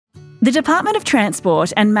The Department of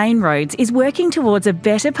Transport and Main Roads is working towards a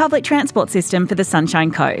better public transport system for the Sunshine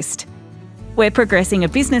Coast. We're progressing a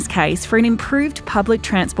business case for an improved public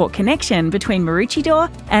transport connection between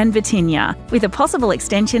Maroochydore and Vitigna, with a possible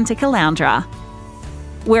extension to Caloundra.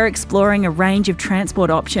 We're exploring a range of transport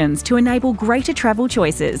options to enable greater travel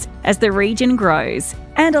choices as the region grows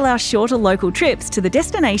and allow shorter local trips to the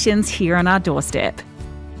destinations here on our doorstep.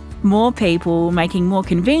 More people making more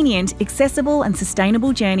convenient, accessible and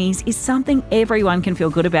sustainable journeys is something everyone can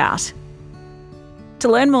feel good about. To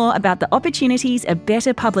learn more about the opportunities a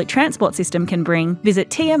better public transport system can bring, visit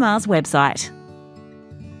TMR's website.